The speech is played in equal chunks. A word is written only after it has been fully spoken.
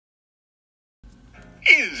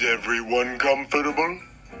Is everyone comfortable?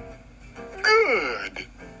 Good.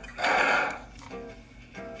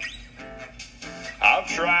 I've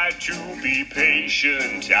tried to be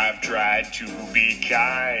patient, I've tried to be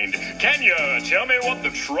kind. Can you tell me what the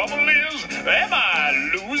trouble is? Am I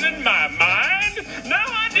losing my mind? No,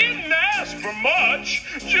 I didn't ask for much,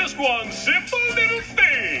 just one simple little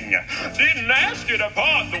thing. Didn't ask you to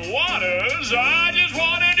part the waters, I just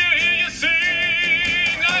wanted to hear you sing.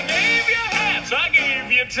 I gave you hats, I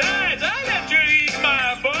gave you ties, I let you eat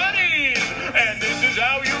my buddies. And this is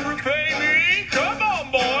how you repay me? Come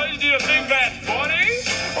on, boys, do you think that's funny?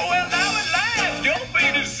 Well, now at last, don't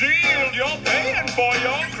be deceived. You're paying for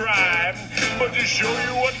your crime. But to show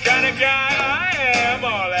you what kind of guy I am,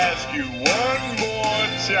 I'll ask you one more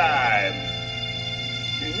time.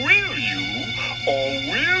 Will you or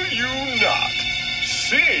will you not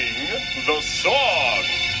sing the song?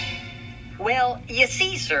 Well, you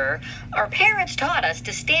see, sir, our parents taught us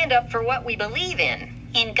to stand up for what we believe in.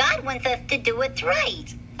 And God wants us to do it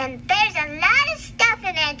right. And there's a lot of stuff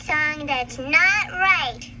in that song that's not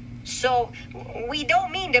right. So, we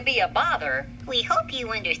don't mean to be a bother. We hope you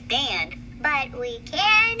understand. But we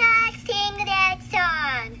cannot sing that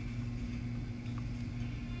song.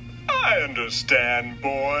 I understand,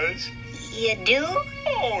 boys. You do?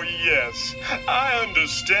 Oh, yes. I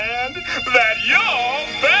understand that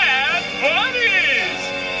you're bad buddies.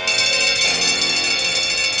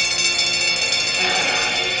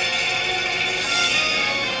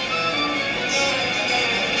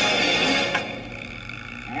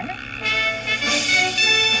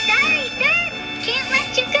 Sorry, sir. Can't let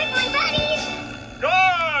you cook my buddies.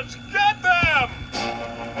 Guards, get them!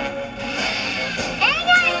 Hang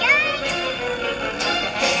on, guys.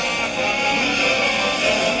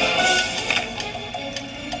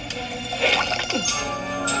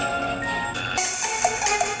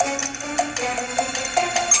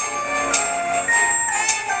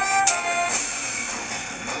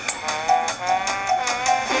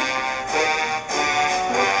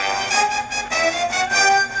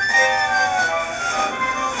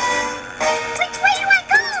 Which way do I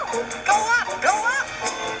go? Go up, go up!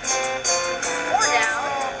 Or down.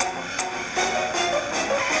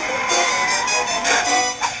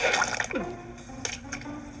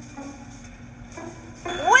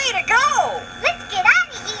 Way to go! Let's get out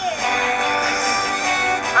of here.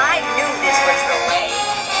 I knew this was the way.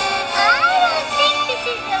 I don't think this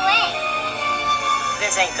is the way.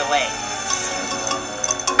 This ain't the way.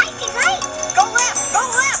 I see light. Go left, go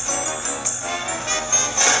left!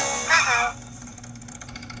 Uh-oh.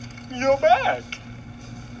 You're back.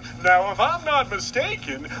 Now, if I'm not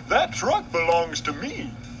mistaken, that truck belongs to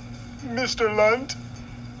me, Mr. Lunt.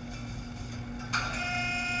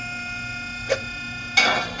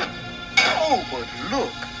 Oh, but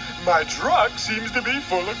look, my truck seems to be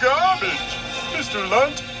full of garbage. Mr.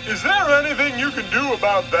 Lunt, is there anything you can do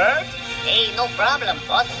about that? Hey, no problem,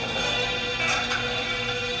 boss.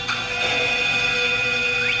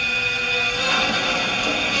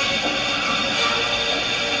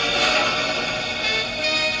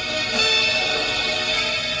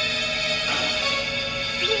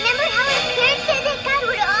 Remember how our parents said that God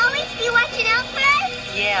would always be watching out for us?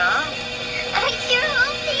 Yeah? I sure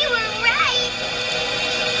hope they were right.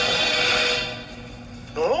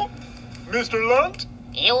 Oh, Mr. Lunt?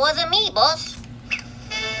 It wasn't me, boss.